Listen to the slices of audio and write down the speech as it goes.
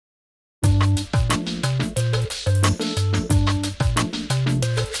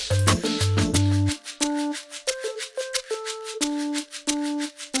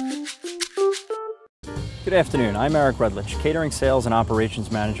Good afternoon, I'm Eric Rudlich, Catering Sales and Operations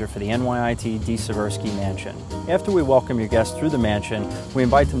Manager for the NYIT de Seversky Mansion. After we welcome your guests through the mansion, we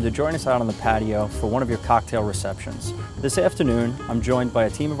invite them to join us out on the patio for one of your cocktail receptions. This afternoon, I'm joined by a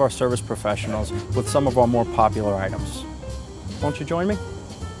team of our service professionals with some of our more popular items. Won't you join me?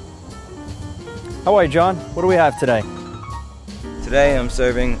 How are you, John? What do we have today? Today I'm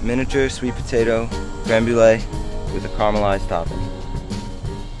serving miniature sweet potato creme brulee with a caramelized topping.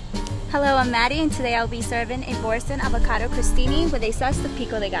 Hello, I'm Maddie, and today I'll be serving a Boston avocado crostini with a zest of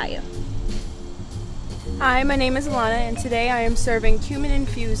pico de gallo. Hi, my name is Alana, and today I am serving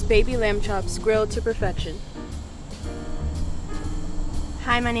cumin-infused baby lamb chops grilled to perfection.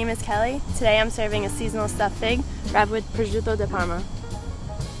 Hi, my name is Kelly. Today I'm serving a seasonal stuffed fig wrapped with prosciutto di Parma.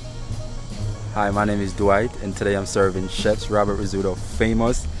 Hi, my name is Dwight, and today I'm serving Chef's Robert Rizzuto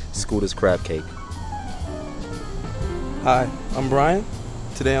famous Scooter's crab cake. Hi, I'm Brian.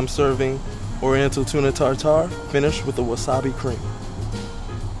 Today I'm serving Oriental tuna tartare finished with a wasabi cream.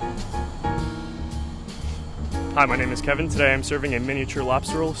 Hi, my name is Kevin. Today I'm serving a miniature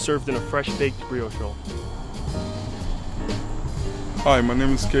lobster roll served in a fresh baked brioche roll. Hi, my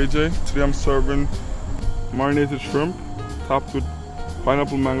name is KJ. Today I'm serving marinated shrimp topped with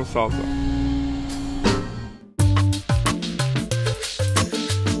pineapple mango salsa.